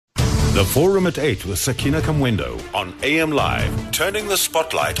The Forum at 8 with Sakina Kamwendo on AM Live, turning the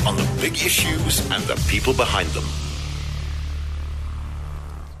spotlight on the big issues and the people behind them.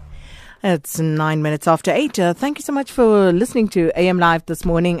 It's 9 minutes after 8. Thank you so much for listening to AM Live this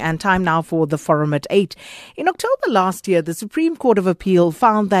morning, and time now for the Forum at 8. In October last year, the Supreme Court of Appeal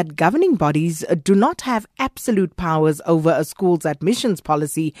found that governing bodies do not have absolute powers over a school's admissions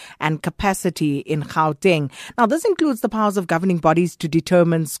policy and capacity in Gauteng. Now, this includes the powers of governing bodies to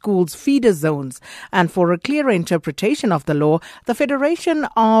determine schools' feeder zones. And for a clearer interpretation of the law, the Federation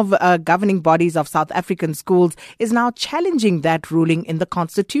of Governing Bodies of South African Schools is now challenging that ruling in the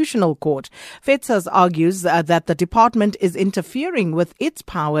Constitutional Court. FETSAS argues that the department is interfering with its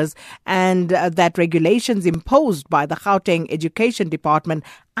powers and that regulations imposed by the Gauteng Education Department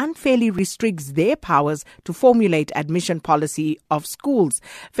unfairly restricts their powers to formulate admission policy of schools.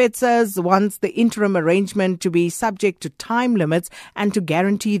 FETSAS wants the interim arrangement to be subject to time limits and to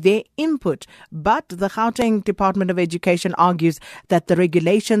guarantee their input. But the Gauteng Department of Education argues that the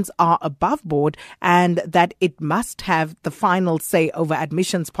regulations are above board and that it must have the final say over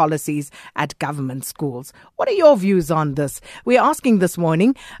admissions policies at government schools. What are your views on this? We're asking this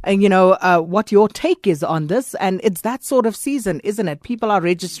morning, what your take is on this. And it's that sort of season, isn't it? People are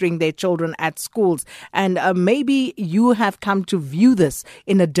registering their children at schools, and maybe you have come to view this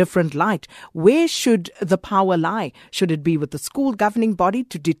in a different light. Where should the power lie? Should it be with the school governing body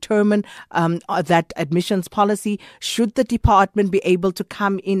to determine that admissions policy? Should the department be able to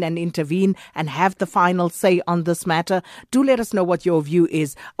come in and intervene and have the final say on this matter? Do let us know what your view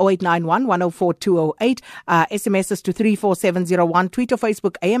is. 0891 104 208, SMSs to 34701, tweet or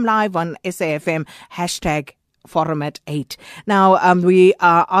Facebook AM Live on SAFM, hashtag Forum at 8. Now, we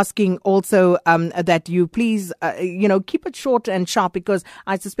are asking also that you please, keep it short and sharp, because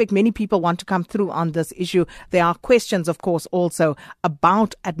I suspect many people want to come through on this issue. There are questions, of course, also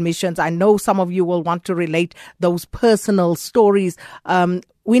about admissions. I know some of you will want to relate those personal stories.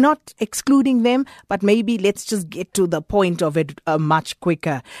 We're not excluding them, but maybe let's just get to the point of it much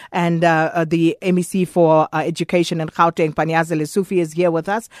quicker. And the MEC for Education in Gauteng, Panyaza Lesufi, is here with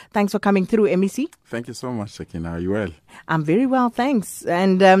us. Thanks for coming through, MEC. Thank you so much, Sakina. Are you well? I'm very well, thanks.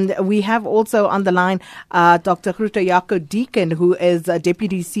 And we have also on the line Dr. Gauteng Deacon, who is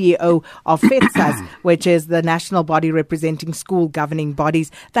Deputy CEO of FETSAS, which is the national body representing school governing bodies.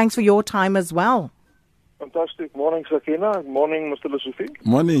 Thanks for your time as well. Fantastic. Morning, Sakina. Morning, Mr. Lesufi.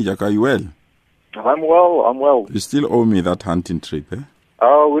 Morning, Jack. Are you well? I'm well. You still owe me that hunting trip, eh?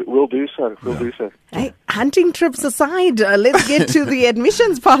 Oh, we'll do so. Do so. Hey, hunting trips aside, let's get to the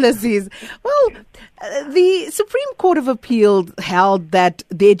admissions policies. Well, the Supreme Court of Appeal held that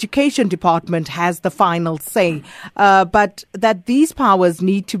the Education Department has the final say, but that these powers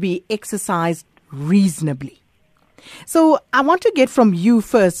need to be exercised reasonably. So I want to get from you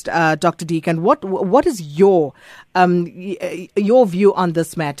first, Dr. Deacon. What is your view on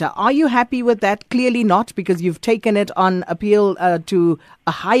this matter? Are you happy with that? Clearly not, because you've taken it on appeal to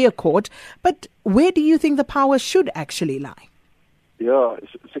a higher court. But where do you think the power should actually lie? Yeah,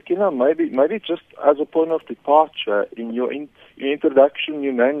 Sakina, maybe just as a point of departure, in your introduction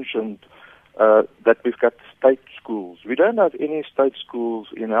you mentioned that we've got state schools. We don't have any state schools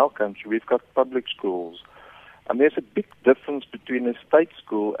in our country. We've got public schools. And there's a big difference between a state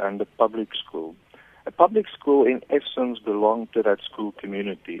school and a public school. A public school, in essence, belongs to that school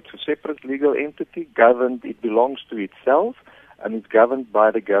community. It's a separate legal entity governed. It belongs to itself, and it's governed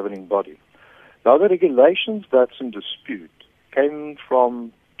by the governing body. Now, the regulations that's in dispute came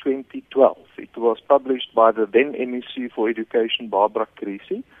from 2012. It was published by the then MEC for Education, Barbara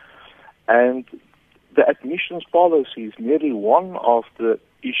Creasy, and the admissions policy is merely one of the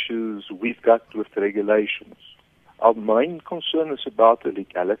issues we've got with the regulations. Our main concern is about the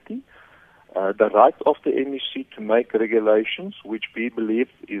legality, the right of the MEC to make regulations, which we believe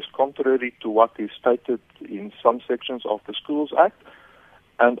is contrary to what is stated in some sections of the Schools Act,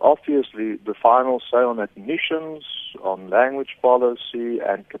 and obviously the final say on admissions, on language policy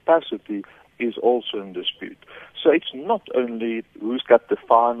and capacity is also in dispute. So it's not only who's got the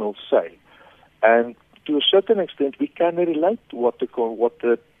final say, and to a certain extent we can relate to what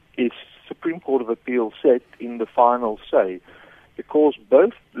the Supreme Court of Appeal said in the final say, because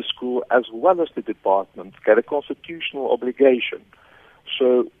both the school as well as the department get a constitutional obligation.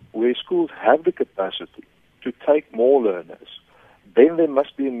 So where schools have the capacity to take more learners, then there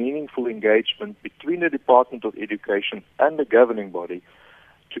must be a meaningful engagement between the Department of Education and the governing body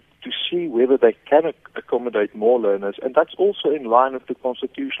to see whether they can accommodate more learners. And that's also in line with the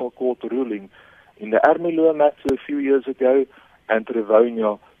Constitutional Court ruling in the Ermelo matter a few years ago and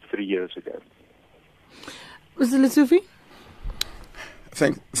Rivonia 3 years ago. Mr. Lesufi?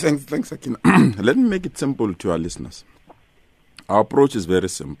 Thanks, Akina. Let me make it simple to our listeners. Our approach is very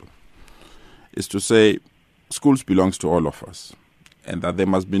simple. It's to say schools belongs to all of us, and that there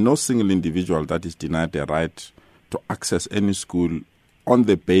must be no single individual that is denied the right to access any school on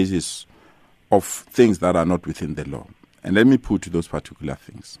the basis of things that are not within the law. And let me put those particular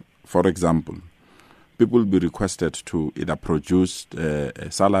things. For example, people will be requested to either produce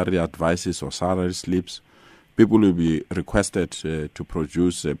salary advices or salary slips. People will be requested to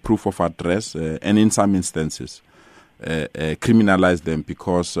produce proof of address, and in some instances, criminalize them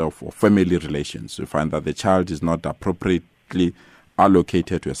because of family relations. You find that the child is not appropriately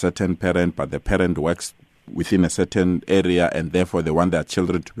allocated to a certain parent, but the parent works within a certain area, and therefore they want their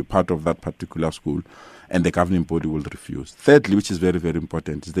children to be part of that particular school, and the governing body will refuse. Thirdly, which is very, very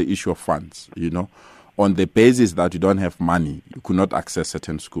important, is the issue of funds. On the basis that you don't have money, you could not access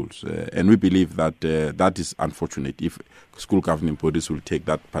certain schools. And we believe that that is unfortunate if school governing bodies will take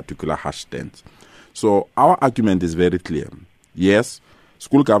that particular harsh stance. So our argument is very clear. Yes,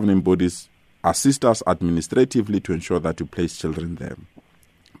 school governing bodies assist us administratively to ensure that you place children there.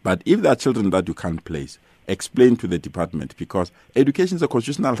 But if there are children that you can't place, explain to the department, because education is a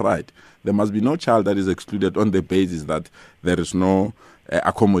constitutional right. There must be no child that is excluded on the basis that there is no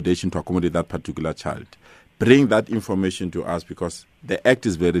accommodation to accommodate that particular child. Bring that information to us, because the act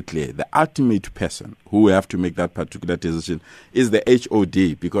is very clear. The ultimate person who will have to make that particular decision is the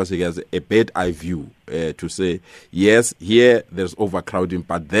HOD, because he has a bird eye view to say, yes, here there's overcrowding,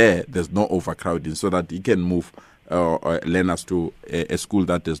 but there's no overcrowding, so that he can move learners to a school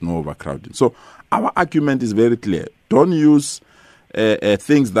that there's no overcrowding. So our argument is very clear. Don't use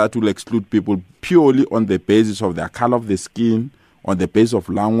things that will exclude people purely on the basis of their color of the skin, on the basis of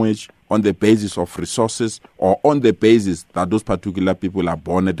language, on the basis of resources, or on the basis that those particular people are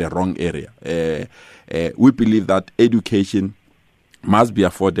born at the wrong area. We believe that education must be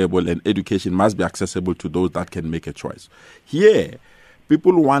affordable, and education must be accessible to those that can make a choice. Here,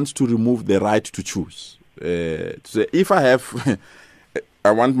 people want to remove the right to choose. To say, if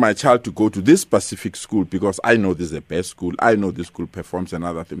I want my child to go to this specific school because I know this is the best school, I know this school performs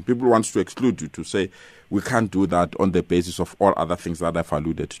another thing. People want to exclude you, to say we can't do that on the basis of all other things that I've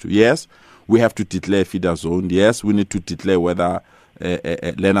alluded to. Yes, we have to declare feeder zone. Yes, we need to declare whether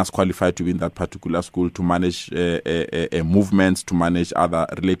learners qualify to be in that particular school, to manage movements, to manage other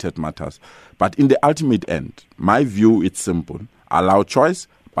related matters. But in the ultimate end, my view, it's simple. Allow choice,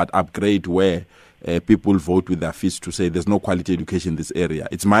 but upgrade where people vote with their fists to say there's no quality education in this area.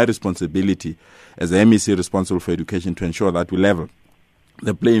 It's my responsibility as the MEC responsible for education to ensure that we level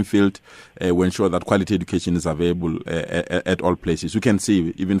the playing field, we ensure that quality education is available at all places. You can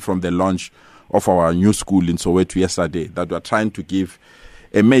see, even from the launch of our new school in Soweto yesterday, that we are trying to give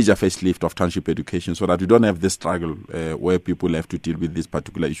a major facelift of township education so that we don't have this struggle where people have to deal with these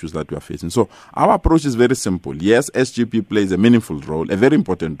particular issues that we are facing. So our approach is very simple. Yes, SGP plays a meaningful role, a very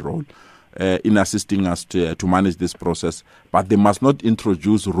important role, in assisting us to manage this process, but they must not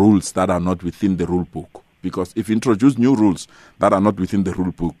introduce rules that are not within the rule book. Because if you introduce new rules that are not within the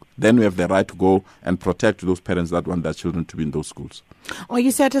rule book, then we have the right to go and protect those parents that want their children to be in those schools. Are you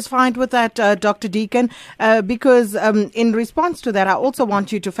satisfied with that, Dr. Deacon? Because in response to that, I also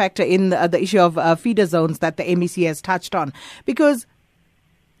want you to factor in the issue of feeder zones that the MEC has touched on. Because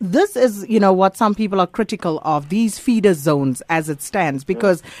this is, what some people are critical of, these feeder zones as it stands,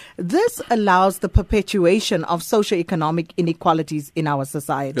 because this allows the perpetuation of socioeconomic inequalities in our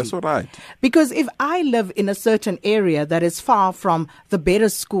society. That's all right. Because if I live in a certain area that is far from the better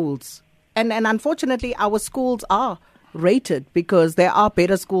schools, and unfortunately our schools are rated because there are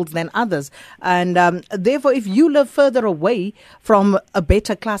better schools than others. And therefore, if you live further away from a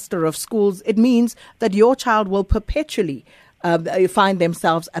better cluster of schools, it means that your child will perpetually find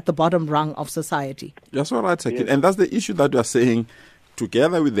themselves at the bottom rung of society. That's all right, Sakin. Yes. And that's the issue that we are saying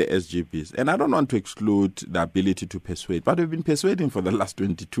together with the SGPs. And I don't want to exclude the ability to persuade, but we've been persuading for the last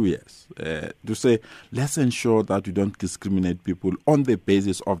 22 years to say, let's ensure that we don't discriminate people on the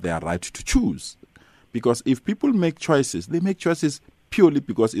basis of their right to choose. Because if people make choices, they make choices purely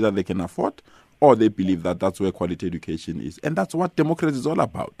because either they can afford or they believe that that's where quality education is. And that's what democracy is all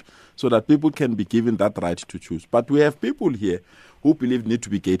about, so that people can be given that right to choose. But we have people here who believe need to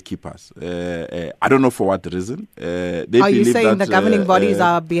be gatekeepers. I don't know for what reason. Are you saying the governing bodies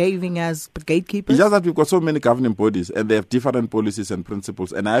are behaving as gatekeepers? It's just that we've got so many governing bodies and they have different policies and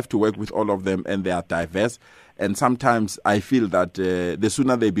principles, and I have to work with all of them, and they are diverse. And sometimes I feel that the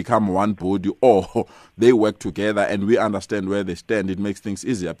sooner they become one body or they work together and we understand where they stand, it makes things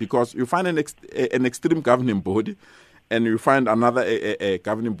easier. Because you find an extreme governing body and you find another a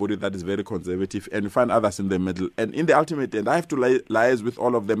governing body that is very conservative, and you find others in the middle. And in the ultimate end, I have to liaise with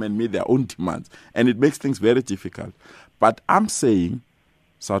all of them and meet their own demands. And it makes things very difficult. But I'm saying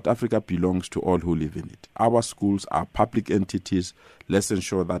South Africa belongs to all who live in it. Our schools are public entities. Let's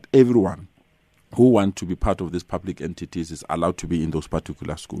ensure that everyone who want to be part of these public entities is allowed to be in those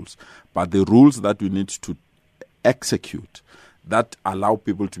particular schools. But the rules that we need to execute that allow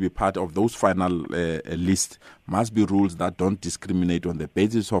people to be part of those final list must be rules that don't discriminate on the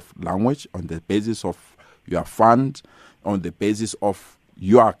basis of language, on the basis of your fund, on the basis of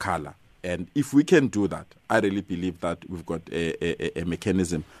your color. And if we can do that, I really believe that we've got a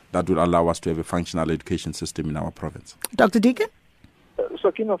mechanism that will allow us to have a functional education system in our province. Dr. Deacon?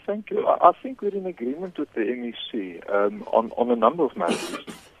 Sakina, thank you. I think we're in agreement with the MEC on a number of matters.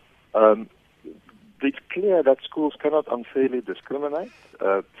 It's clear that schools cannot unfairly discriminate.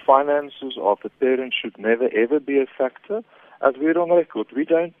 Finances of the parents should never, ever be a factor. As we're on record, we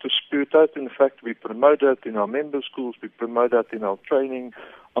don't dispute that. In fact, we promote that in our member schools. We promote that in our training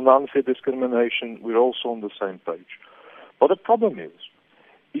on unfair discrimination. We're also on the same page. But the problem is,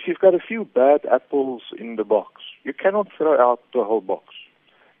 if you've got a few bad apples in the box, you cannot throw out the whole box.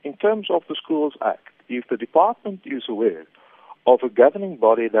 In terms of the Schools Act, if the department is aware of a governing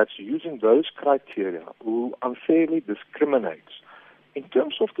body that's using those criteria who unfairly discriminates, in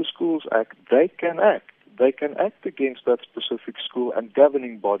terms of the Schools Act, they can act. They can act against that specific school and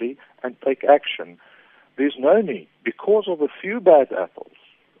governing body and take action. There's no need, because of a few bad apples,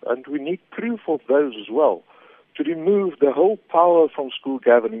 and we need proof of those as well, to remove the whole power from school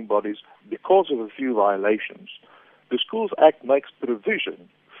governing bodies because of a few violations. The Schools Act makes provision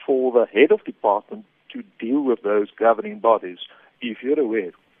for the head of department to deal with those governing bodies, if you're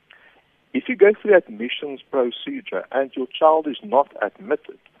aware. If you go through admissions procedure and your child is not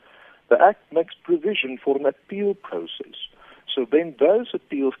admitted, the Act makes provision for an appeal process. So then those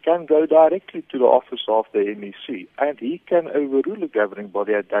appeals can go directly to the office of the MEC, and he can overrule a governing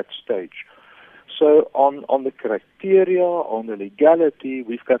body at that stage. So on the criteria, on the legality,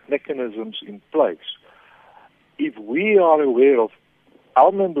 we've got mechanisms in place. If we are aware of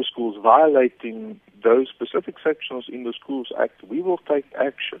our member schools violating those specific sections in the Schools Act, we will take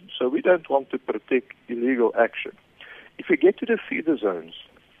action. So we don't want to protect illegal action. If we get to the feeder zones,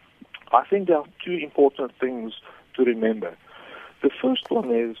 I think there are two important things to remember. The first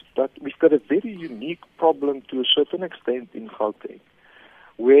one is that we've got a very unique problem to a certain extent in Gauteng,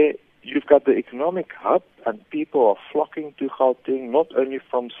 where you've got the economic hub and people are flocking to Gauteng, not only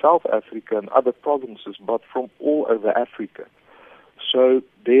from South Africa and other provinces, but from all over Africa. So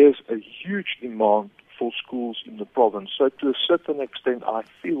there's a huge demand for schools in the province. So to a certain extent, I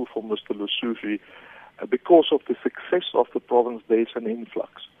feel for Mr. Lesufi, because of the success of the province, there's an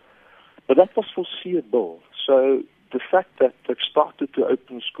influx. But that was foreseeable. So the fact that they've started to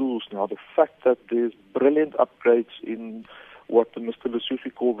open schools now, the fact that there's brilliant upgrades in what Mr.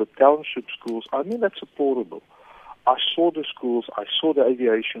 Lesufi called the township schools, I mean, that's applaudable. I saw the schools, I saw the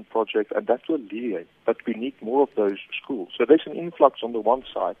aviation project, and that will alleviate, but we need more of those schools. So there's an influx on the one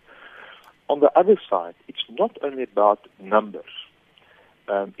side. On the other side, it's not only about numbers.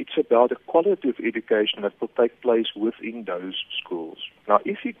 It's about the quality of education that will take place within those schools. Now,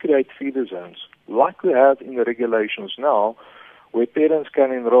 if you create feeder zones, like we have in the regulations now, where parents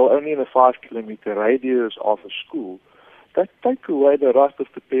can enroll only in a 5-kilometer radius of a school, that take away the right of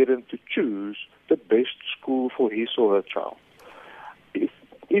the parent to choose the best school for his or her child. If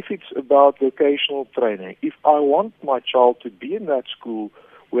it's about vocational training, if I want my child to be in that school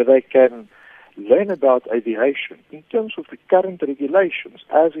where they can learn about aviation, in terms of the current regulations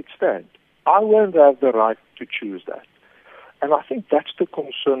as it stands, I won't have the right to choose that. And I think that's the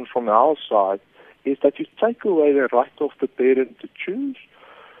concern from our side, is that you take away the right of the parent to choose.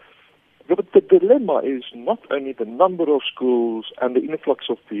 But the dilemma is not only the number of schools and the influx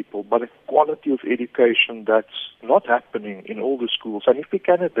of people, but the quality of education that's not happening in all the schools. And if we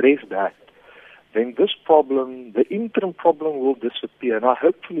can address that, then this problem, the interim problem, will disappear. Now,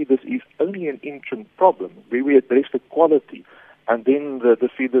 hopefully this is only an interim problem, where we address the quality, and then the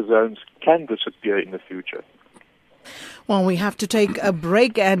feeder zones can disappear in the future. Well, we have to take a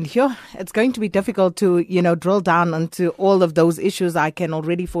break, and here it's going to be difficult to, drill down onto all of those issues. I can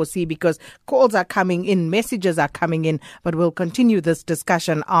already foresee, because calls are coming in, messages are coming in, but we'll continue this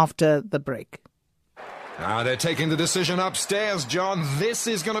discussion after the break. Now they're taking the decision upstairs, John. This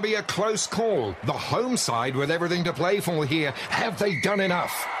is going to be a close call. The home side with everything to play for here. Have they done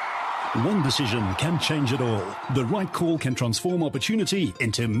enough? One decision can change it all. The right call can transform opportunity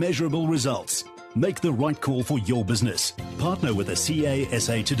into measurable results. Make the right call for your business. Partner with a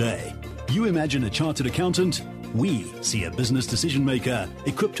CASA today. You imagine a chartered accountant, We see a business decision maker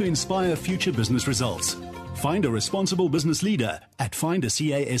equipped to inspire future business results. Find a responsible business leader at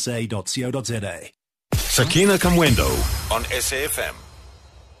findacasa.co.za. Sakina Kamwendo on SAFM.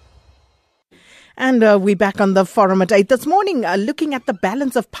 And we're back on the Forum at 8 this morning, looking at the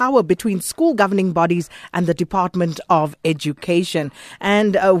balance of power between school governing bodies and the Department of Education,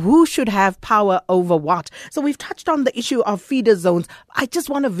 and who should have power over what. So we've touched on the issue of feeder zones. I just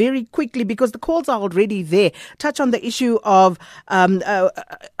want to very quickly, because the calls are already there, touch on the issue of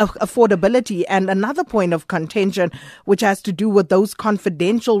affordability and another point of contention, which has to do with those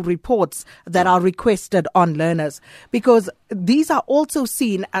confidential reports that are requested on learners, because these are also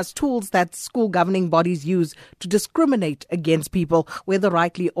seen as tools that school governing bodies use to discriminate against people, whether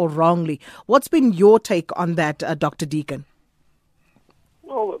rightly or wrongly. What's been your take on that, Dr. Deacon?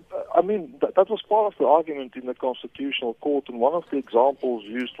 Well, I mean, that was part of the argument in the Constitutional Court, and one of the examples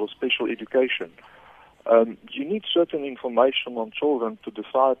used was special education. You need certain information on children to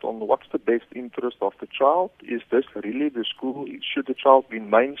decide on what's the best interest of the child. Is this really the school? Should the child be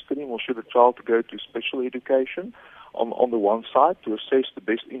mainstream, or should the child go to special education? On the one side, to assess the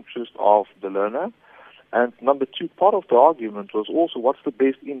best interest of the learner. And number two, part of the argument was also what's the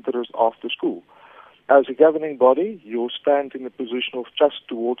best interest of the school. As a governing body, you'll stand in a position of trust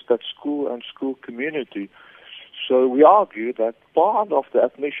towards that school and school community. So we argue that part of the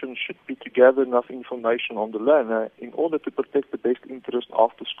admission should be to gather enough information on the learner in order to protect the best interest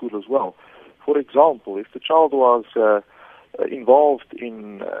of the school as well. For example, if the child was involved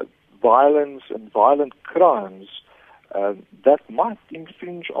in violence and violent crimes, that might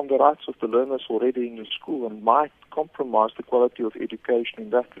infringe on the rights of the learners already in the school and might compromise the quality of education in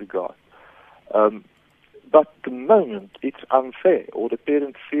that regard. But the moment it's unfair, or the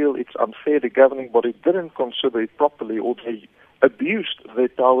parents feel it's unfair, the governing body didn't consider it properly, or they abused their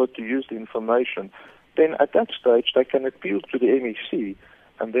power to use the information, then at that stage they can appeal to the MEC,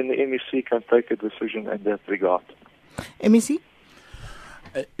 and then the MEC can take a decision in that regard. MEC?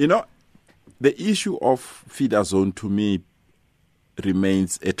 The issue of feeder zone, to me,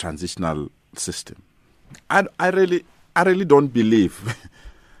 remains a transitional system. I really don't believe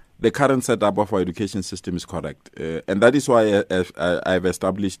the current setup of our education system is correct. And that is why I've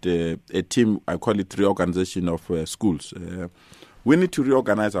established a team, I call it reorganization of schools. We need to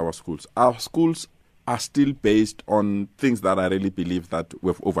reorganize our schools. Our schools are still based on things that I really believe that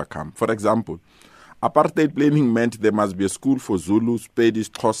we've overcome. For example, apartheid planning meant there must be a school for Zulus,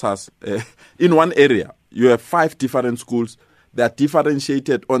 Pedis, Xhosas. In one area, you have 5 different schools that are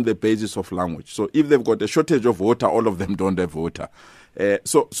differentiated on the basis of language. So if they've got a shortage of water, all of them don't have water.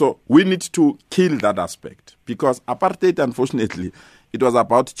 So we need to kill that aspect, because apartheid, unfortunately, it was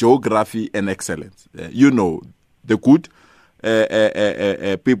about geography and excellence. The good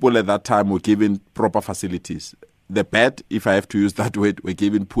people at that time were given proper facilities. The bad, if I have to use that word, were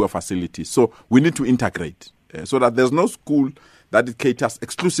given poor facilities. So we need to integrate so that there's no school that it caters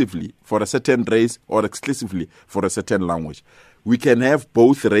exclusively for a certain race or exclusively for a certain language. We can have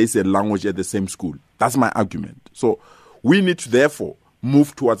both race and language at the same school. That's my argument. So we need to therefore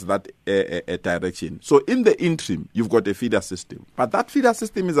move towards that direction. So in the interim, you've got a feeder system. But that feeder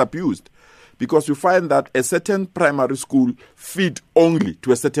system is abused, because you find that a certain primary school feed only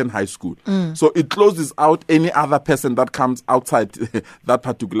to a certain high school. So it closes out any other person that comes outside that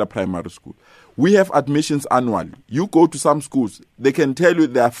particular primary school. We have admissions annually. You go to some schools, they can tell you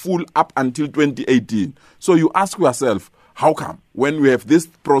they are full up until 2018. So you ask yourself, how come when we have this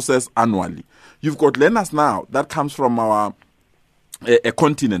process annually? You've got learners now that comes from our a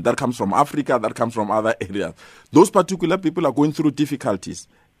continent, that comes from Africa, that comes from other areas. Those particular people are going through difficulties,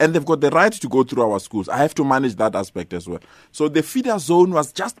 and they've got the right to go through our schools. I have to manage that aspect as well. So the feeder zone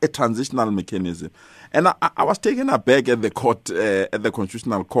was just a transitional mechanism. And I was taken aback at the court, at the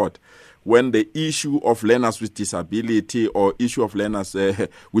Constitutional Court, when the issue of learners with disability or issue of learners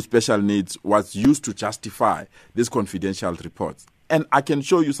with special needs was used to justify these confidential reports. And I can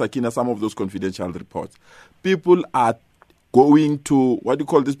show you, Sakina, some of those confidential reports. People are going to, what do you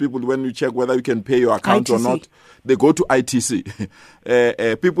call these people when you check whether you can pay your account ITC. or not? They go to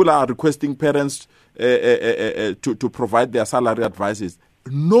ITC. People are requesting parents to provide their salary advices.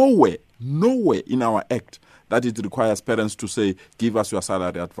 Nowhere in our act that it requires parents to say, give us your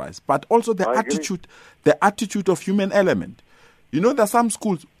salary advice. But also the attitude of human element. There are some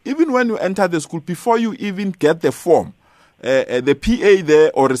schools, even when you enter the school, before you even get the form, the PA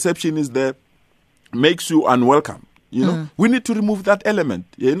there or receptionist there makes you unwelcome. We need to remove that element.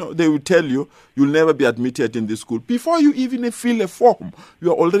 They will tell you, you'll never be admitted in this school. Before you even fill a form,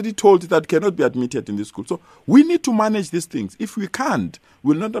 you are already told that cannot be admitted in this school. So we need to manage these things. If we can't,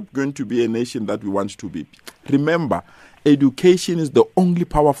 we're not going to be a nation that we want to be. Remember, education is the only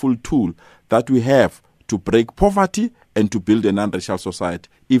powerful tool that we have to break poverty and to build a non-racial society.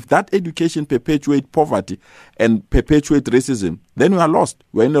 If that education perpetuates poverty and perpetuates racism, then we are lost.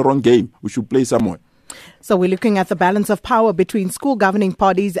 We're in the wrong game. We should play somewhere. So we're looking at the balance of power between school governing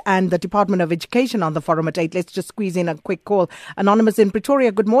bodies and the Department of Education on the Forum at 8. Let's just squeeze in a quick call. Anonymous in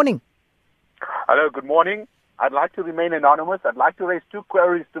Pretoria, good morning. Hello, good morning. I'd like to remain anonymous. I'd like to raise two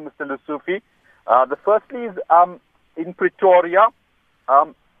queries to Mr. Lesufi. The firstly is in Pretoria.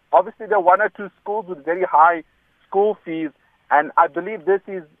 Obviously, there are one or two schools with very high school fees, and I believe this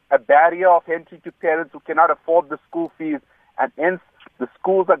is a barrier of entry to parents who cannot afford the school fees, and hence the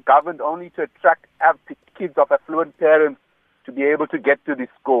schools are governed only to attract kids of affluent parents to be able to get to the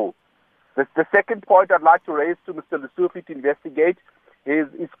school. The second point I'd like to raise to Mr. Lesufi to investigate is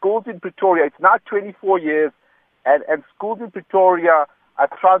schools in Pretoria. It's now 24 years, and schools in Pretoria are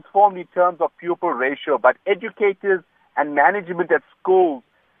transformed in terms of pupil ratio, but educators and management at schools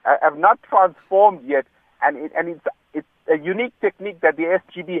have not transformed yet, and it's a unique technique that the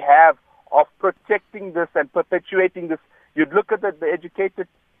SGB have of protecting this and perpetuating this. You'd look at the educated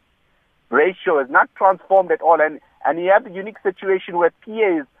ratio is not transformed at all, and you have the unique situation where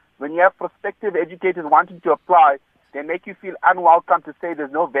PAs, when you have prospective educators wanting to apply, they make you feel unwelcome to say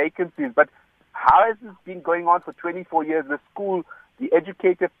there's no vacancies. But how has this been going on for 24 years? The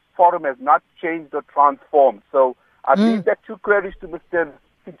educated forum has not changed or transformed. So I leave that two queries to Mr.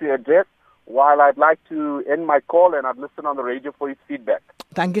 to address, while I'd like to end my call and I'd listen on the radio for his feedback.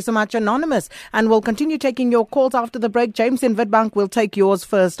 Thank you so much, Anonymous. And we'll continue taking your calls after the break. James in Witbank will take yours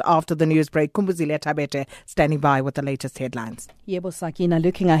first after the news break. Kumbuzile Tabete standing by with the latest headlines. Yebo Sakina,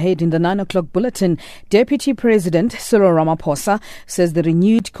 looking ahead in the 9 o'clock bulletin, Deputy President Cyril Ramaphosa says the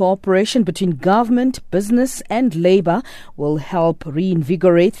renewed cooperation between government, business and labour will help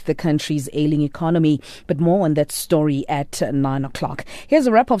reinvigorate the country's ailing economy. But more on that story at 9 o'clock. Here's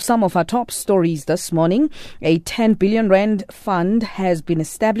a wrap of some of our top stories this morning. A 10 billion rand fund has been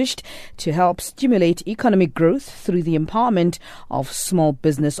established to help stimulate economic growth through the empowerment of small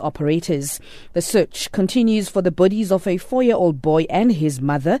business operators. The search continues for the bodies of a 4-year-old boy and his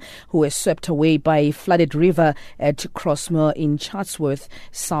mother who were swept away by a flooded river at Crossmoor in Chatsworth,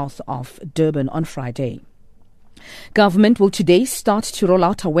 south of Durban on Friday. Government will today start to roll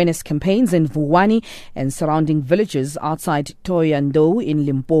out awareness campaigns in Vuwani and surrounding villages outside Thohoyandou in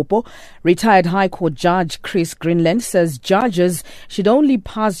Limpopo. Retired High Court Judge Chris Greenland says judges should only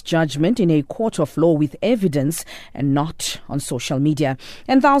pass judgment in a court of law with evidence and not on social media.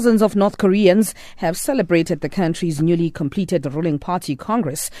 And thousands of North Koreans have celebrated the country's newly completed ruling party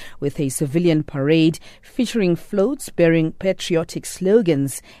Congress with a civilian parade featuring floats bearing patriotic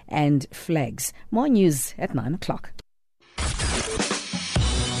slogans and flags. More news at 9 o'clock.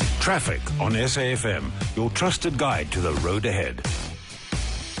 Traffic on SAFM, your trusted guide to the road ahead.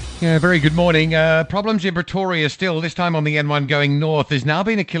 Yeah, very good morning. Problems in Pretoria still, this time on the N1 going north. There's now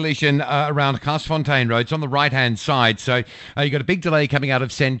been a collision around Gauteng Road. It's on the right-hand side. So you've got a big delay coming out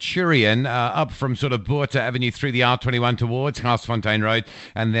of Centurion up from sort of Boerta Avenue through the R21 towards Gauteng Road.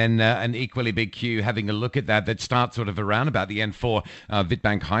 And then an equally big queue having a look at that starts sort of around about the N4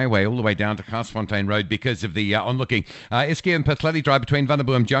 Witbank Highway all the way down to Gauteng Road because of the onlooking. Eskia and Pathledi Drive between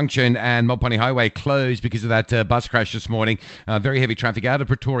Vanderboom Junction and Mopani Highway closed because of that bus crash this morning. Very heavy traffic out of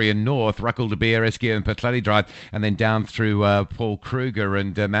Pretoria north, Ruckle de Beer, Eskia and Pathledi Drive, and then down through Paul Kruger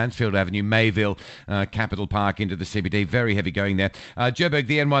and Mansfield Avenue, Mayville, Capital Park into the CBD. Very heavy going there. Joburg,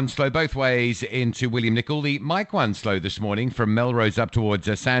 the N1 slow both ways into William Nicol. The Mike 1 slow this morning from Melrose up towards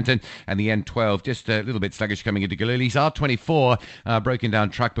Santon, and the N12 just a little bit sluggish coming into Galilee's. R24 broken down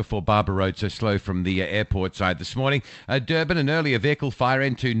truck before Barber Road, so slow from the airport side this morning. Durban, an earlier vehicle fire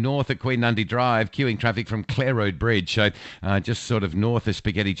into north at Queen Nundy Drive, queuing traffic from Clare Road Bridge, so just sort of north of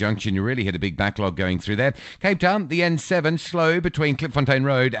Spaghetti Junction. You really had a big backlog going through there. Cape Town, the N7 slow between Klipfontein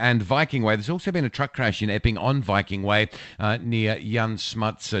Road and Viking Way. There's also been a truck crash in Epping on Viking Way near Jan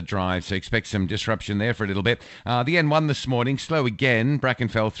Smuts Drive, so expect some disruption there for a little bit. The N1 this morning slow again,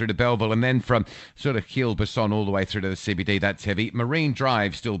 Brackenfell through to Belleville, and then from sort of Kiel Basson all the way through to the CBD. That's heavy. Marine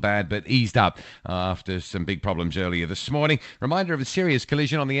Drive still bad but eased up after some big problems earlier this morning. Reminder of a serious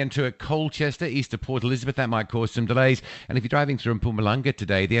collision on the N2 at Colchester east of Port Elizabeth. That might cause some delays, and if you're driving through Mpumalanga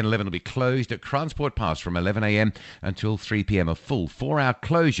today, the N11 will be closed at Transport Pass from 11 a.m. until 3 p.m. A full 4-hour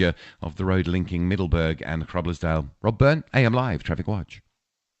closure of the road linking Middleburg and Groblersdale. Rob Byrne, AM Live Traffic Watch.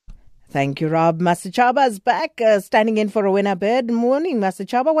 Thank you, Rob. Masichaba is back, standing in for Rowena Bird. Morning,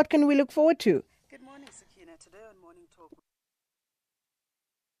 Masichaba. What can we look forward to? Good morning, Sakina. Today on Morning Talk.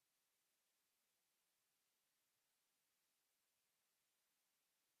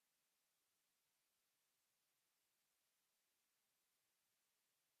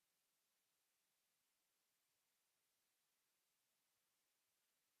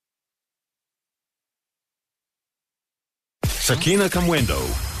 Sakina Kamwendo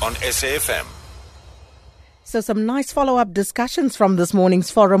on SAFM. So some nice follow-up discussions from this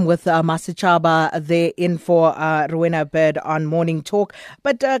morning's forum with Masichaba there in for Rowena Bird on Morning Talk.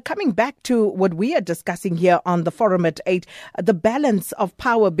 But coming back to what we are discussing here on the forum at 8, the balance of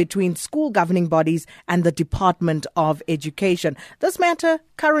power between school governing bodies and the Department of Education. This matter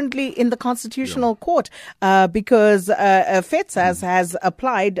currently in the Constitutional Court because FETSAS has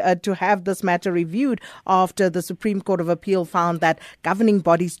applied to have this matter reviewed after the Supreme Court of Appeal found that governing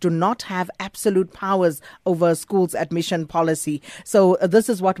bodies do not have absolute powers over schools' admission policy. So this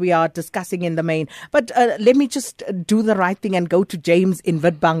is what we are discussing in the main. But let me just do the right thing and go to James in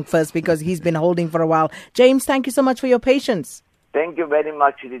Witbank first because he's been holding for a while. James, thank you so much for your patience. Thank you very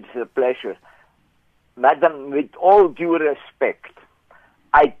much. It's a pleasure. Madam, with all due respect,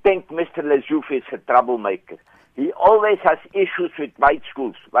 I think Mr. Lesufi is a troublemaker. He always has issues with white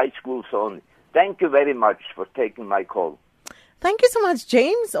schools only. Thank you very much for taking my call. Thank you so much,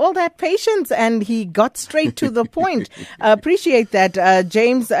 James. All that patience, and he got straight to the point. Appreciate that.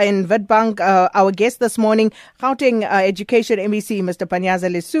 James in Witbank, our guest this morning, Gauteng Education MEC, Mr.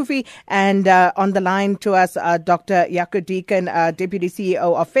 Panyaza Lesufi, and on the line to us, Dr. Jaco Deacon, Deputy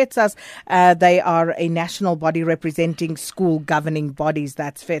CEO of FETSAS. They are a national body representing school governing bodies.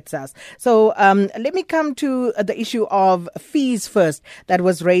 That's FETSAS. So let me come to the issue of fees first that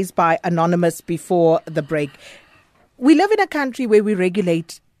was raised by Anonymous before the break. We live in a country where we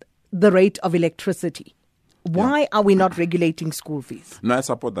regulate the rate of electricity. Why are we not regulating school fees? No, I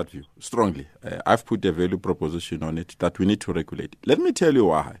support that view strongly. I've put a value proposition on it that we need to regulate. Let me tell you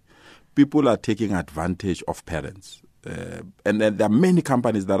why. People are taking advantage of parents. And then there are many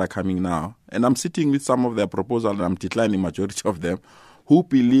companies that are coming now, and I'm sitting with some of their proposals, and I'm declining majority of them, who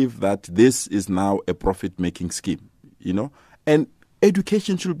believe that this is now a profit-making scheme, and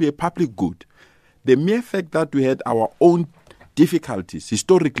education should be a public good. The mere fact that we had our own difficulties,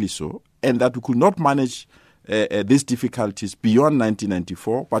 historically so, and that we could not manage these difficulties beyond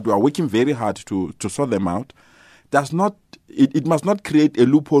 1994, but we are working very hard to sort them out, it must not create a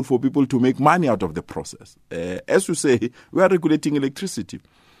loophole for people to make money out of the process. As you say, we are regulating electricity.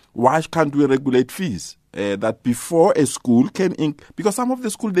 Why can't we regulate fees? That before a school can, because some of the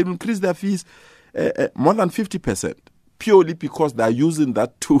schools, they increase their fees more than 50%, purely because they are using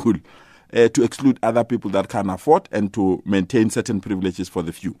that tool to exclude other people that can afford and to maintain certain privileges for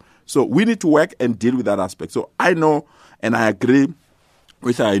the few. So we need to work and deal with that aspect. So I know and I agree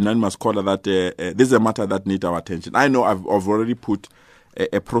with our anonymous caller that this is a matter that needs our attention. I know I've already put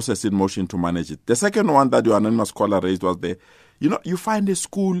a process in motion to manage it. The second one that your anonymous caller raised was you find a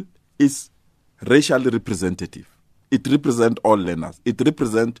school is racially representative. It represents all learners. It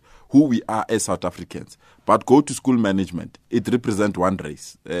represents who we are as South Africans. But go to school management, it represents one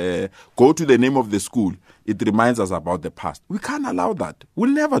race. Go to the name of the school, it reminds us about the past. We can't allow that.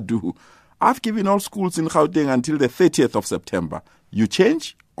 We'll never do. I've given all schools in Gauteng until the 30th of September. You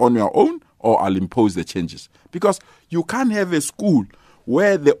change on your own or I'll impose the changes. Because you can't have a school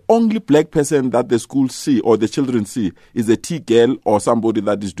where the only black person that the schools see or the children see is a tea girl or somebody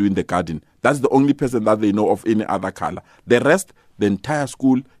that is doing the garden. That's the only person that they know of any other color. The rest, the entire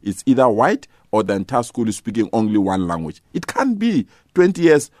school is either white or the entire school is speaking only one language. It can't be 20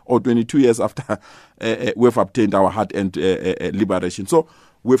 years or 22 years after we've obtained our heart-end liberation. So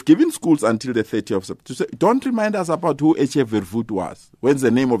we've given schools until the 30th of September to say, don't remind us about who H.F. Vervoet was. When's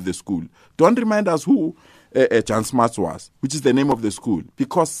the name of the school? Don't remind us who Jan Smuts was, which is the name of the school.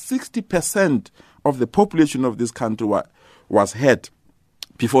 Because 60% of the population of this country was hurt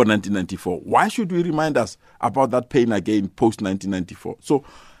before 1994. Why should we remind us about that pain again post-1994? So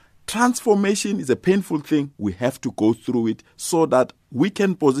transformation is a painful thing. We have to go through it so that we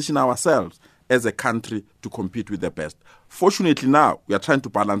can position ourselves as a country to compete with the best. Fortunately now, we are trying to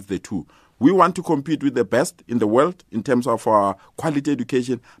balance the two. We want to compete with the best in the world in terms of our quality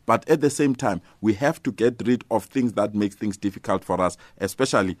education, but at the same time, we have to get rid of things that make things difficult for us,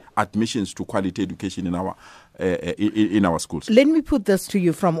 especially admissions to quality education in our schools. Let me put this to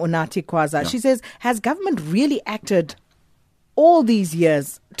you from Unati Kwaza. Yeah. She says, has government really acted all these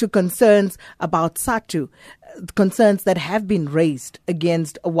years to concerns about SATU, concerns that have been raised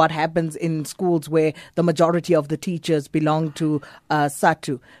against what happens in schools where the majority of the teachers belong to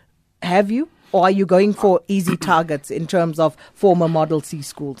SATU? Have you? Or are you going for easy targets in terms of former Model C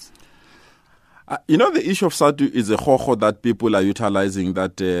schools? The issue of SADU is a ho that people are utilizing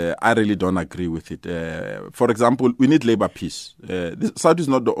that I really don't agree with it. For example, we need labor peace. SADU is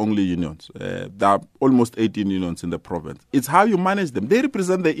not the only unions. There are almost 18 unions in the province. It's how you manage them. They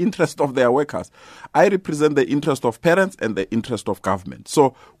represent the interest of their workers. I represent the interest of parents and the interest of government.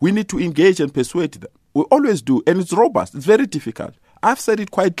 So we need to engage and persuade them. We always do, and it's robust. It's very difficult. I've said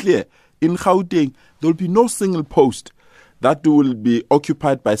it quite clear. In Gauteng, there will be no single post that will be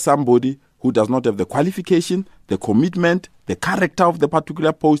occupied by somebody who does not have the qualification, the commitment, the character of the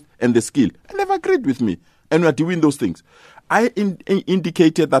particular post, and the skill. And they've agreed with me. And we're doing those things. I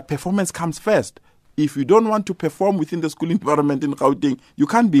indicated that performance comes first. If you don't want to perform within the school environment in Gauteng, you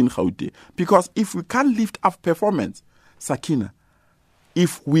can't be in Gauteng. Because if we can't lift up performance, Sakina,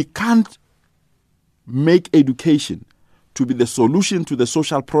 if we can't make education to be the solution to the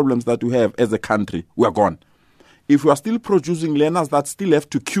social problems that we have as a country, we are gone. If we are still producing learners that still have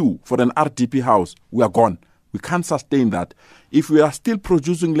to queue for an RDP house, we are gone. We can't sustain that. If we are still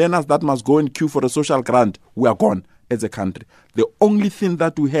producing learners that must go and queue for a social grant, we are gone as a country. The only thing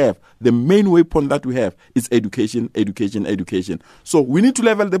that we have, the main weapon that we have is education, education, education. So we need to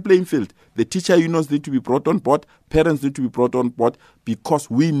level the playing field. The teacher unions need to be brought on board. Parents need to be brought on board because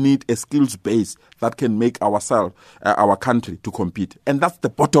we need a skills base that can make our country to compete. And that's the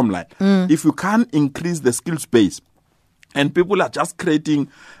bottom line. If you can't increase the skills base, and people are just creating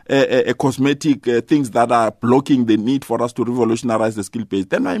cosmetic things that are blocking the need for us to revolutionize the skill base,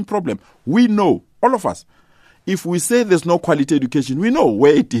 then we're in problem. We know, all of us, if we say there's no quality education, we know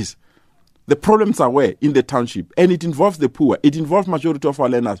where it is. The problems are where? In the township. And it involves the poor. It involves majority of our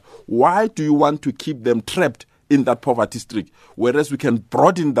learners. Why do you want to keep them trapped in that poverty strip? Whereas we can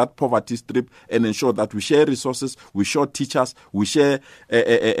broaden that poverty strip and ensure that we share resources, we share teachers, we share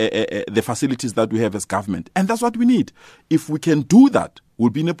the facilities that we have as government. And that's what we need. If we can do that,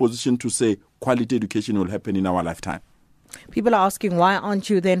 we'll be in a position to say quality education will happen in our lifetime. People are asking, why aren't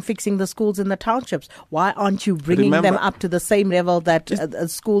you then fixing the schools in the townships? Why aren't you bringing them up to the same level that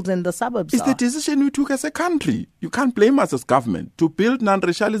schools in the suburbs It's are? the decision we took as a country. You can't blame us as government. To build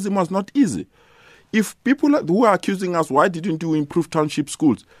non-racialism was not easy. If people who are accusing us, why didn't you improve township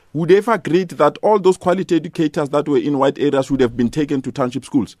schools? Would they have agreed that all those quality educators that were in white areas would have been taken to township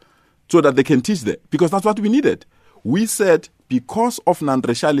schools so that they can teach there? Because that's what we needed. We said because of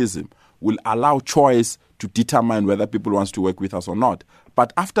non-racialism, we'll allow choice to determine whether people want to work with us or not.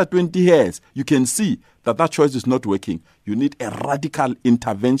 But after 20 years, you can see that that choice is not working. You need a radical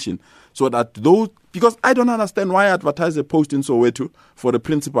intervention so that those... Because I don't understand why I advertise a post in Soweto for a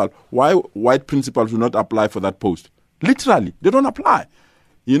principal. Why white principals do not apply for that post? Literally, they don't apply.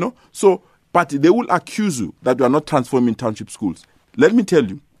 So, but they will accuse you that you are not transforming township schools. Let me tell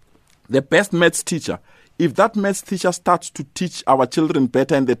you, the best maths teacher, if that maths teacher starts to teach our children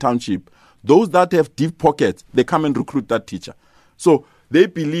better in the township, those that have deep pockets, they come and recruit that teacher. So they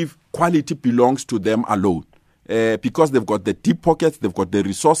believe quality belongs to them alone. Because they've got the deep pockets, they've got the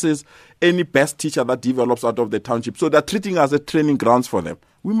resources, any best teacher that develops out of the township. So they're treating us as training grounds for them.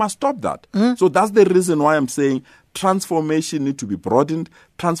 We must stop that. So that's the reason why I'm saying transformation need to be broadened,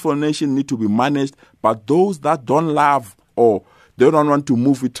 transformation need to be managed, but those that don't love or they don't want to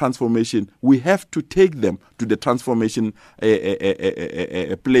move with transformation, we have to take them to the transformation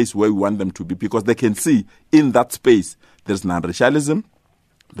a place where we want them to be, because they can see in that space there's non-racialism,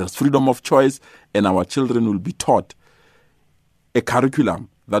 there's freedom of choice, and our children will be taught a curriculum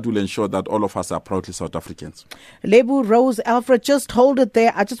that will ensure that all of us are proudly South Africans. Lebu, Rose, Alfred, just hold it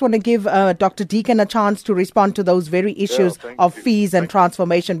there. I just want to give Dr. Deacon a chance to respond to those very issues of fees and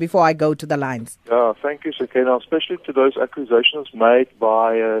transformation before I go to the lines. Yeah, thank you, Sakina, especially to those accusations made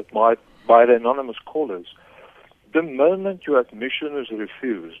by the anonymous callers. The moment your admission is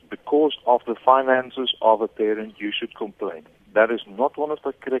refused because of the finances of a parent, you should complain. That is not one of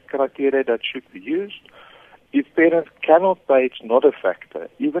the criteria that should be used. If parents cannot pay, it's not a factor.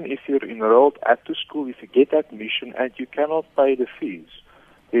 Even if you're enrolled at the school, if you get admission and you cannot pay the fees,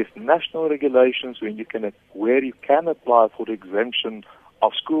 there's national regulations where you can apply for the exemption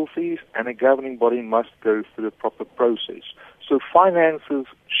of school fees, and a governing body must go through the proper process. So finances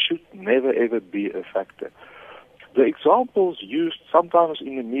should never ever be a factor. The examples used sometimes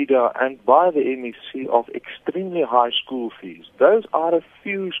in the media and by the MEC of extremely high school fees, those are a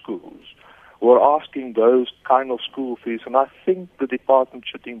few schools who are asking those kind of school fees, and I think the department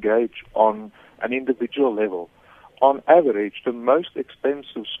should engage on an individual level. On average, the most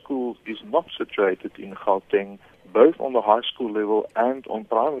expensive school is not situated in Gauteng, both on the high school level and on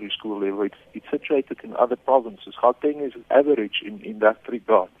primary school level. It's situated in other provinces. Gauteng is average in that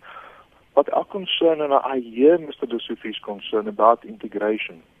regard. But our concern, and I hear Mr. Lesufi's concern about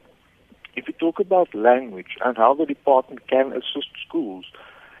integration. If we talk about language and how the department can assist schools,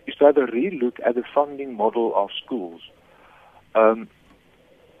 is to have a relook at the funding model of schools. Mr.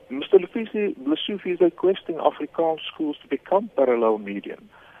 Lesufi is requesting Afrikaans schools to become parallel medium.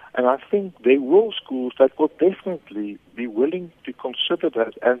 And I think there will schools that will definitely be willing to consider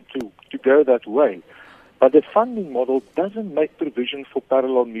that and to go that way. But the funding model doesn't make provision for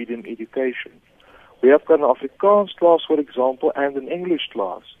parallel medium education. We have got an Afrikaans class, for example, and an English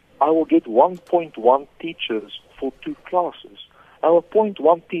class. I will get 1.1 teachers for 2 classes. Our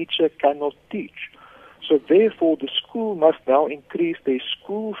 0.1 teacher cannot teach. So therefore, the school must now increase their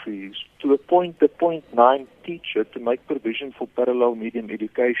school fees to the 0.9 teacher to make provision for parallel medium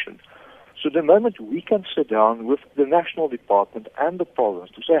education. So the moment we can sit down with the national department and the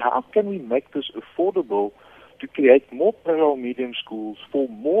province to say, how can we make this affordable to create more parallel medium schools for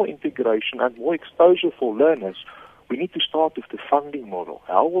more integration and more exposure for learners, we need to start with the funding model.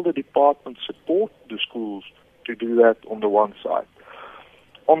 How will the department support the schools to do that on the one side?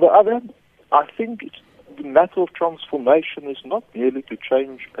 On the other, I think the matter of transformation is not merely to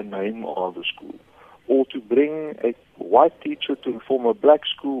change a name of the school or to bring a white teacher to form a black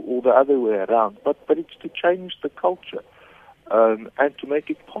school or the other way around, but it's to change the culture and to make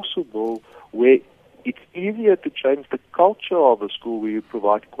it possible where it's easier to change the culture of a school where you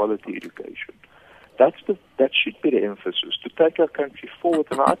provide quality education. That should be the emphasis, to take our country forward.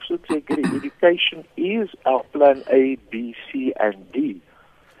 And I absolutely agree, education is our plan A, B, C, and D,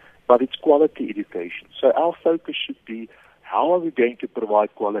 but it's quality education. So our focus should be, how are we going to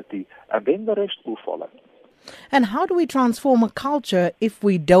provide quality, and then the rest will follow. And how do we transform a culture if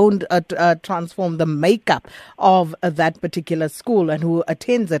we don't transform the makeup of that particular school and who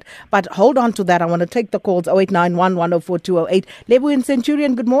attends it? But hold on to that. I want to take the calls 0891 104 208. Lebu in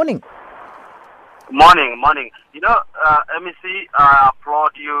Centurion, good morning. Morning. You know, MEC, I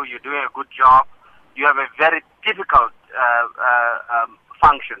applaud you. You're doing a good job. You have a very difficult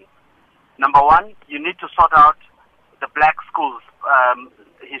function. Number one, you need to sort out the black schools,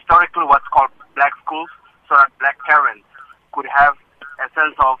 historically what's called black schools, so that black parents could have a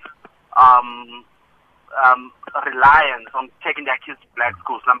sense of reliance on taking their kids to black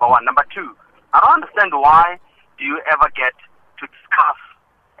schools, number one. Number two, I don't understand why do you ever get to discuss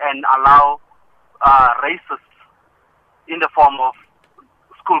and allow racists in the form of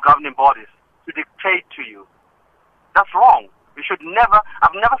school governing bodies to dictate to you. That's wrong. You should never,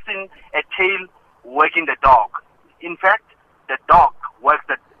 I've never seen a tail wagging the dog. In fact, the dog wags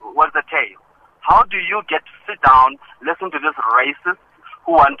the tail. How do you get to sit down, listen to these racists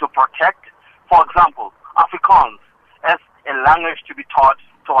who want to protect, for example, Afrikaans as a language to be taught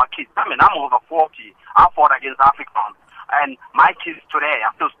to our kids? I mean, I'm over 40. I fought against Afrikaans. And my kids today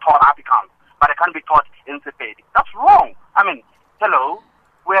are still taught Afrikaans, but they can't be taught in Sepedi. That's wrong. I mean, hello,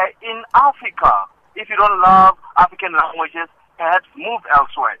 we're in Africa. If you don't love African languages, perhaps move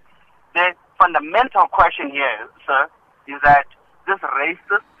elsewhere. The fundamental question here, sir, is that this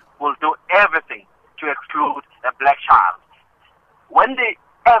racist will do everything to exclude a black child. When they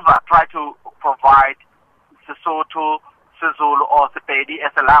ever try to provide Sesotho, Sezulu, or Sepedi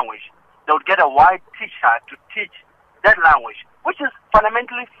as a language, they would get a white teacher to teach that language, which is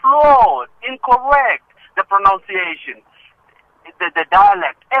fundamentally flawed, incorrect. The pronunciation, the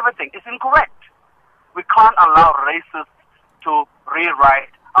dialect, everything is incorrect. We can't allow racists to rewrite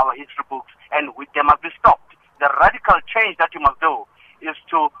our history books, and they must be stopped. The radical change that you must do is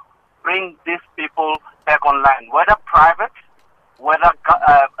to bring these people back online, whether private, whether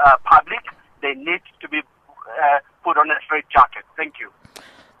public. They need to be put on a straight jacket. Thank you.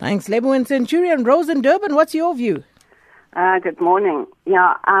 Thanks, Lebu in Centurion. Rose in Durban, what's your view? Good morning.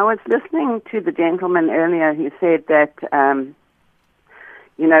 Yeah, I was listening to the gentleman earlier who said that,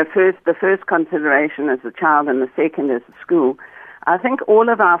 the first consideration is the child and the second is the school. I think all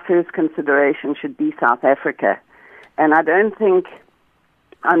of our first consideration should be South Africa. And I don't think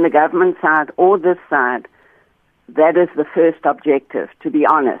on the government side or this side that is the first objective, to be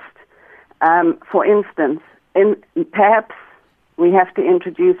honest. For instance, perhaps we have to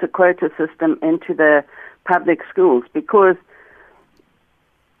introduce a quota system into the public schools, because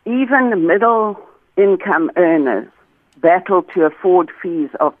even the middle income earners battle to afford fees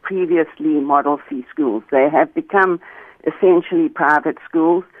of previously model fee schools. They have become essentially private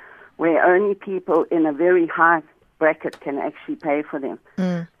schools where only people in a very high bracket can actually pay for them.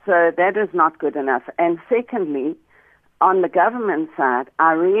 So that is not good enough. And secondly, on the government side,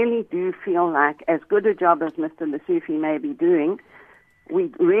 I really do feel like, as good a job as Mr. Lesufi may be doing,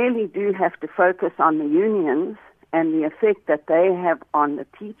 we really do have to focus on the unions and the effect that they have on the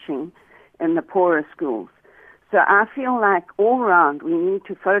teaching in the poorer schools. So I feel like all round we need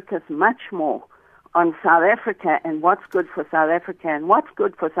to focus much more on South Africa and what's good for South Africa. And what's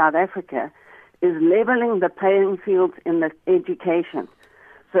good for South Africa is leveling the playing fields in the education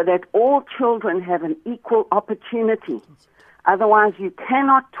so that all children have an equal opportunity. Otherwise, you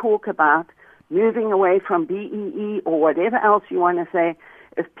cannot talk about moving away from BEE or whatever else you want to say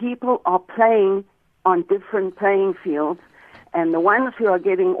if people are playing on different playing fields. And the ones who are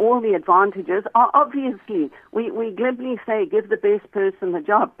getting all the advantages are obviously, we glibly say, give the best person the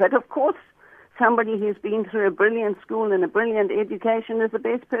job. But of course, somebody who's been through a brilliant school and a brilliant education is the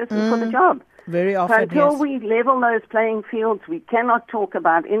best person for the job. Very often, so until yes. we level those playing fields, we cannot talk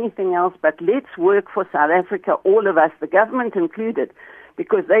about anything else, but let's work for South Africa, all of us, the government included,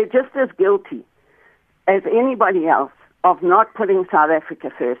 because they're just as guilty as anybody else of not putting South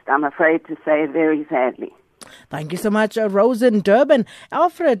Africa first, I'm afraid to say, very sadly. Thank you so much, Rose in Durban.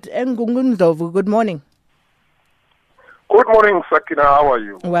 Alfred Ngungundlovu, good morning. Good morning, Sakina. How are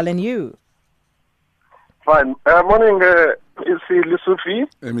you? Well, and you? Fine. Morning, MEC Lesufi.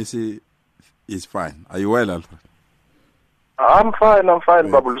 MEC is fine. Are you well, Alfred? I'm fine,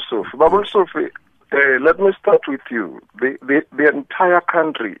 Babu Lesufi. Babu Lesufi, let me start with you. The entire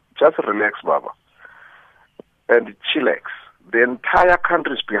country, just relax, Baba, and chillax. The entire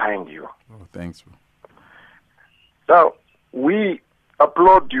country is behind you. Oh, thanks, bro. Now, we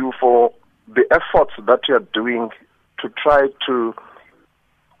applaud you for the efforts that you are doing to try to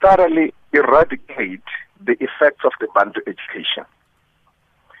thoroughly eradicate the effects of the Bantu education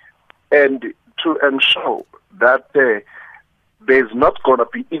and to ensure that there's not going to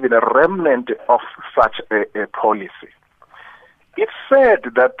be even a remnant of such a policy. It's said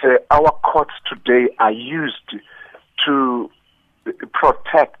that our courts today are used to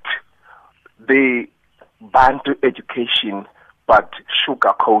protect the Bantu education, but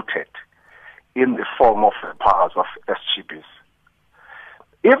sugar-coated in the form of the powers of SGBs.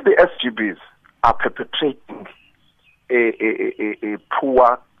 If the SGBs are perpetrating a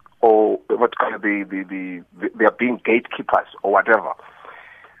poor or what kind of they are being gatekeepers or whatever,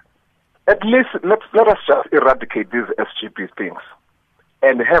 at least let us just eradicate these SGB things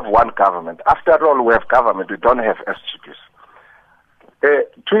and have one government. After all, we have government, we don't have SGBs.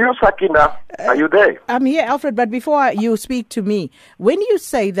 To you, Sakina, are you there? I'm here, Alfred, but before you speak to me, when you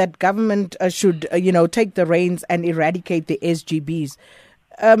say that government should, take the reins and eradicate the SGBs,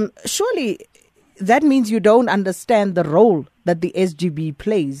 surely that means you don't understand the role that the SGB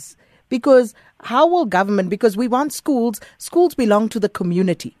plays. Because how will government, because we want schools belong to the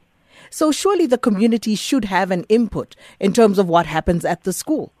community. So surely the community should have an input in terms of what happens at the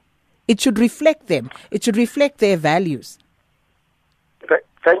school. It should reflect them. It should reflect their values.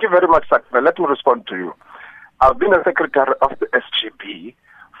 Thank you very much, Sakina. Let me respond to you. I've been a secretary of the SGB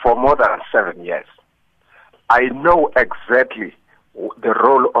for more than 7 years. I know exactly the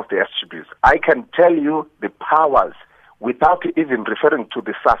role of the SGBs. I can tell you the powers without even referring to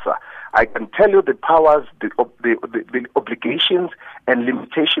the SASA. I can tell you the powers, the obligations and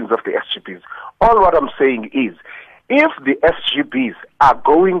limitations of the SGBs. All what I'm saying is, if the SGBs are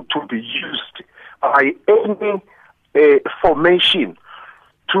going to be used by any formation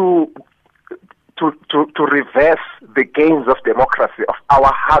to reverse the gains of democracy, of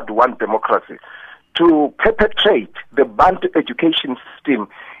our hard-won democracy, to perpetrate the Bantu education system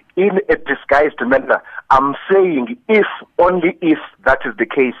in a disguised manner, I'm saying if, only if that is the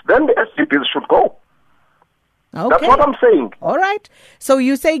case, then the SGBs should go. Okay. That's what I'm saying. All right. So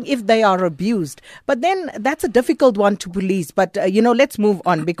you're saying if they are abused. But then that's a difficult one to police. But, let's move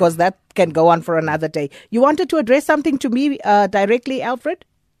on because that can go on for another day. You wanted to address something to me directly, Alfred?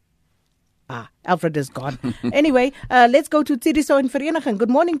 Alfred is gone. Anyway, let's go to Tsiriso in Vereeniging. Good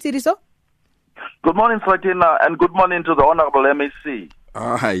morning, Tsiriso. Good morning, Sakina, and good morning to the Honorable MEC.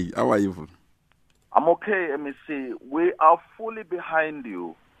 Hi, how are you? I'm okay, MEC. We are fully behind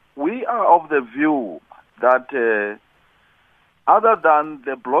you. We are of the view that other than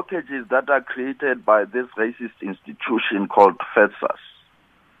the blockages that are created by this racist institution called FEDSAS,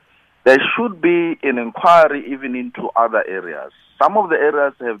 there should be an inquiry even into other areas. Some of the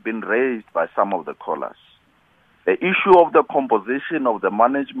areas have been raised by some of the callers. The issue of the composition of the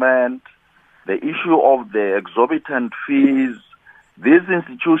management, the issue of the exorbitant fees. These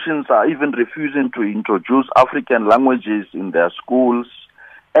institutions are even refusing to introduce African languages in their schools,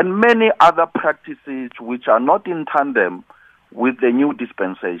 and many other practices which are not in tandem with the new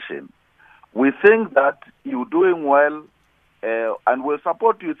dispensation. We think that you're doing well, and we'll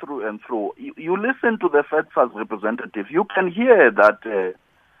support you through and through. You listen to the FEDSAS representative, you can hear that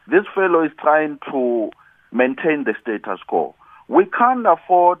this fellow is trying to maintain the status quo. We can't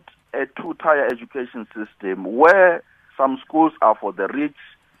afford a two-tier education system where some schools are for the rich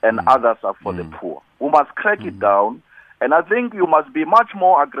and others are for the poor. We must crack it down, and I think you must be much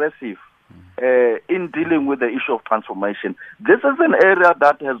more aggressive in dealing with the issue of transformation. This is an area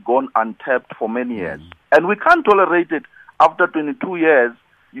that has gone untapped for many years, and we can't tolerate it. After 22 years,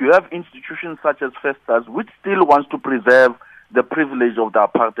 you have institutions such as Festus, which still wants to preserve the privilege of the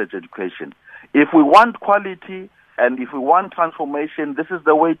apartheid education. If we want quality and if we want transformation, this is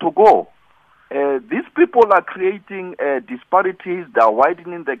the way to go. These people are creating disparities. They are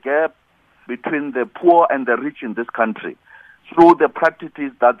widening the gap between the poor and the rich in this country through the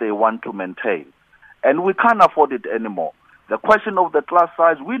practices that they want to maintain. And we can't afford it anymore. The question of the class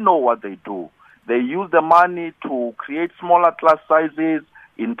size, we know what they do. They use the money to create smaller class sizes.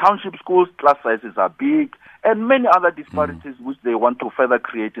 In township schools, class sizes are big, and many other disparities which they want to further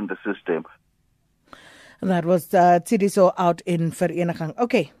create in the system. That was Tsidiso out in Vereeniging.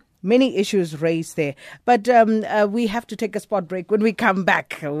 Okay, many issues raised there, but we have to take a spot break. When we come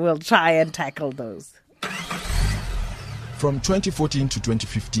back, we'll try and tackle those. From 2014 to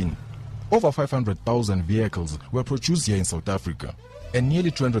 2015, over 500,000 vehicles were produced here in South Africa, and nearly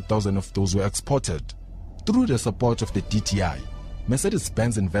 200,000 of those were exported. Through the support of the DTI,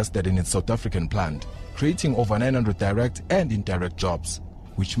 Mercedes-Benz invested in its South African plant, creating over 900 direct and indirect jobs,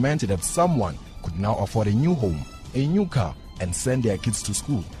 which meant that someone could now afford a new home, a new car, and send their kids to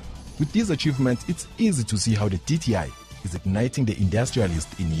school. With these achievements, it's easy to see how the DTI is igniting the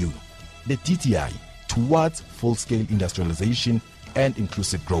industrialist in you. The DTI towards full-scale industrialization and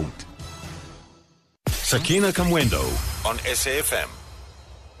inclusive growth. Sakina Kamwendo on SAFM.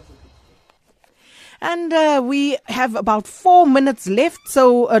 And we have about 4 minutes left,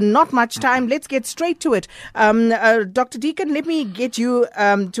 so not much time. Let's get straight to it. Dr. Deacon, let me get you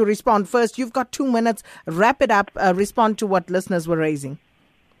to respond first. You've got 2 minutes. Wrap it up. Respond to what listeners were raising.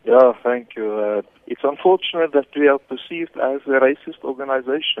 Yeah, thank you. It's unfortunate that we are perceived as a racist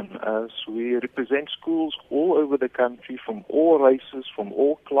organization, as we represent schools all over the country from all races, from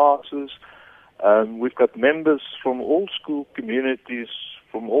all classes. We've got members from all school communities,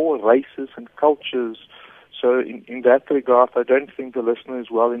 from all races and cultures. So in that regard, I don't think the listener is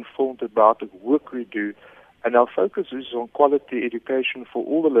well informed about the work we do. And our focus is on quality education for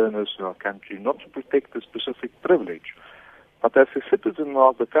all the learners in our country, not to protect a specific privilege. But as a citizen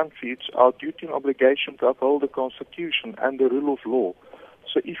of the country, it's our duty and obligation to uphold the Constitution and the rule of law.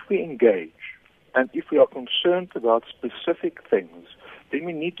 So if we engage and if we are concerned about specific things, then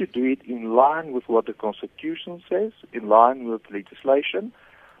we need to do it in line with what the Constitution says, in line with legislation.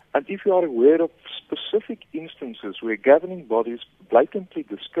 And if you are aware of specific instances where governing bodies blatantly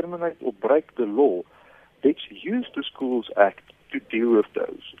discriminate or break the law, let's use the Schools Act to deal with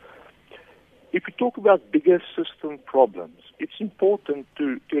those. If we talk about bigger system problems, it's important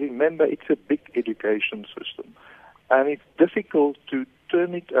to remember it's a big education system. And it's difficult to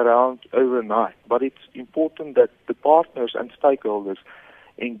turn it around overnight. But it's important that the partners and stakeholders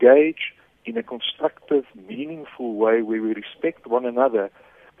engage in a constructive, meaningful way where we respect one another,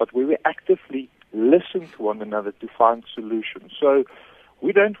 but where we actively listen to one another to find solutions. So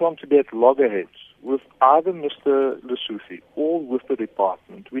we don't want to be at loggerheads with either Mr. Lesufi or with the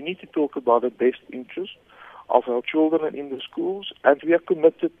department. We need to talk about the best interest of our children in the schools, and we are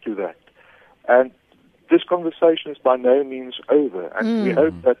committed to that. And this conversation is by no means over, and we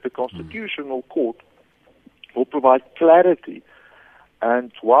hope that the Constitutional Court will provide clarity,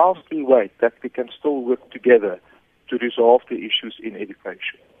 and whilst we wait, that we can still work together to resolve the issues in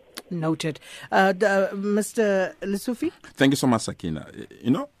education. Noted. Mr. Lesufi? Thank you so much, Sakina.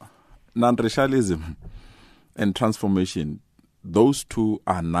 You know, non-racialism and transformation, those two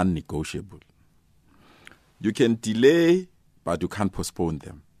are non-negotiable. You can delay, but you can't postpone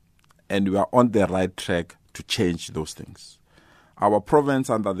them. And we are on the right track to change those things. Our province,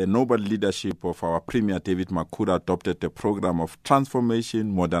 under the noble leadership of our Premier David Makhura, adopted a program of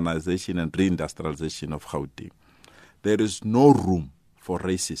transformation, modernization, and reindustrialization of Gauteng. There is no room for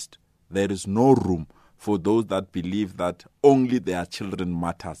racists. There is no room for those that believe that only their children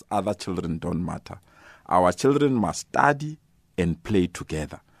matters, other children don't matter. Our children must study and play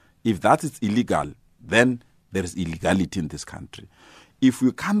together. If that is illegal, then there is illegality in this country. If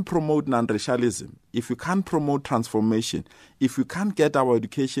we can't promote non-racialism, if we can't promote transformation, if we can't get our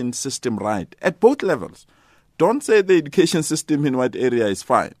education system right at both levels, don't say the education system in what area is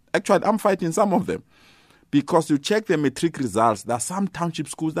fine. Actually, I'm fighting some of them. Because you check the matric results, there are some township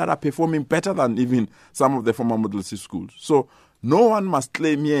schools that are performing better than even some of the former Model C schools. So no one must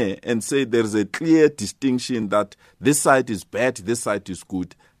claim here and say there's a clear distinction that this side is bad, this side is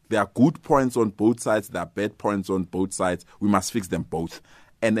good. There are good points on both sides, there are bad points on both sides. We must fix them both.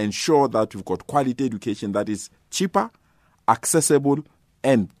 and ensure that we've got quality education that is cheaper, accessible,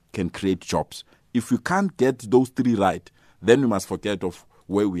 and can create jobs. If we can't get those three right, then we must forget of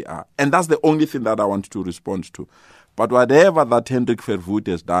where we are. And that's the only thing that I want to respond to. But whatever that Hendrik Verwoerd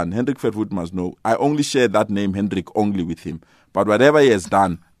has done, Hendrik Verwoerd must know, I only share that name Hendrik only with him. But whatever he has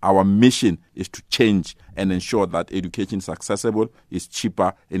done, our mission is to change and ensure that education is accessible, is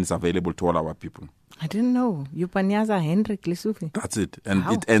cheaper, and is available to all our people. I didn't know. You Panyaza Hendrik Lesufi. That's it. And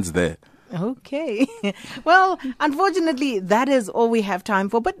Wow. it ends there. Okay. Well, unfortunately, that is all we have time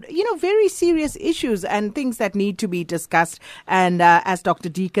for. But, very serious issues and things that need to be discussed. And as Dr.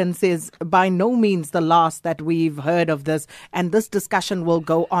 Deacon says, by no means the last that we've heard of this. And this discussion will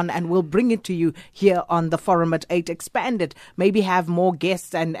go on, and we'll bring it to you here on the Forum at 8. Expand it, maybe have more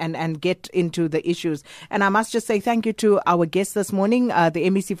guests and get into the issues. And I must just say thank you to our guests this morning, the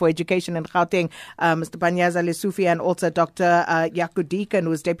MEC for Education in Gauteng, Mr. Panyaza Lesufi, and also Dr. Jaco Deacon,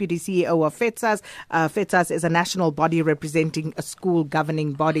 who is Deputy CEO of FETSAS. FETSAS is a national body representing school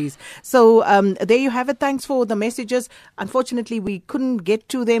governing bodies. So there you have it. Thanks for the messages. Unfortunately, we couldn't get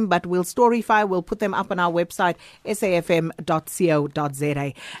to them, but we'll storify. We'll put them up on our website,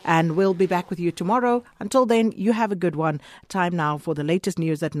 safm.co.za. And we'll be back with you tomorrow. Until then, you have a good one. Time now for the latest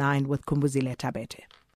news at 9 with Kumbuzile Tabete.